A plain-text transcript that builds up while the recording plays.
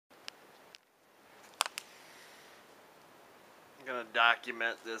Gonna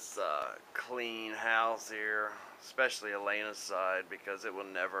document this clean house here, especially Elena's side, because it will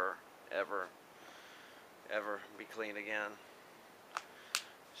never, ever, ever be clean again.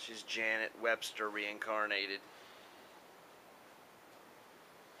 She's Janet Webster reincarnated.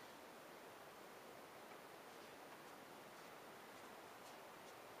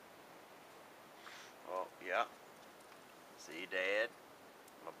 Oh, yeah. See, Dad?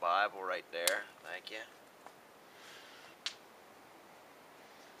 My Bible right there. Thank you.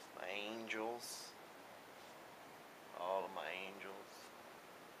 My angels. All of my angels.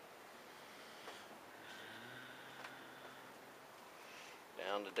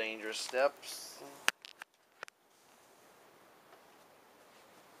 Down the dangerous steps.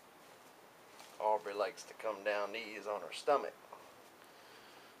 Aubrey likes to come down these on her stomach,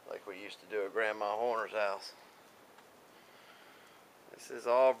 like we used to do at Grandma Horner's house. This is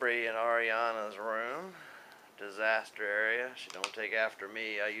Aubrey and Ariana's room. Disaster area. She don't take after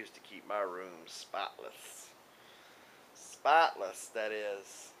me. I used to keep my room spotless. Spotless, that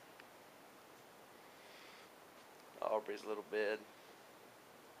is. Aubrey's little bed.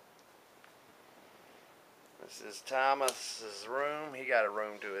 This is Thomas's room. He got a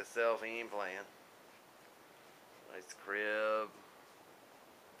room to himself. He ain't playing. Nice crib.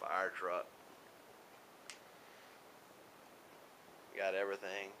 Fire truck. Got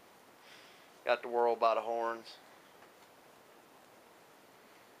everything. Got the world by the horns.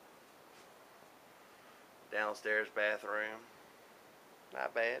 Downstairs bathroom.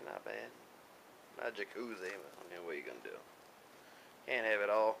 Not bad, not bad. Not a jacuzzi, but I mean, what are you gonna do? Can't have it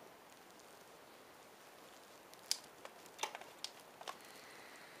all.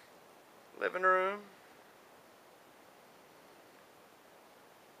 Living room.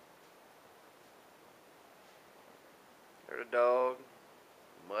 There's a dog.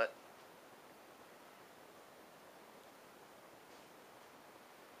 Mutt.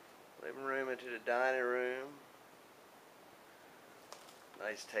 Living room into the dining room.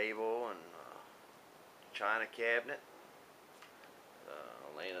 Nice table and china cabinet.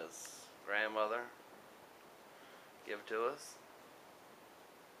 Elena's grandmother gave it to us.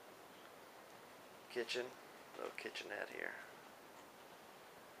 Kitchen, little kitchenette here.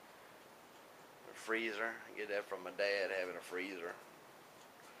 A freezer, get that from my dad, having a freezer.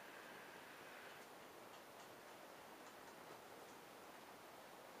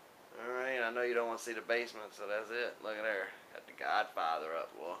 Alright, I know you don't want to see the basement, so that's it. Look at there. Got the Godfather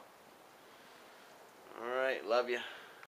up, boy. Alright, love you.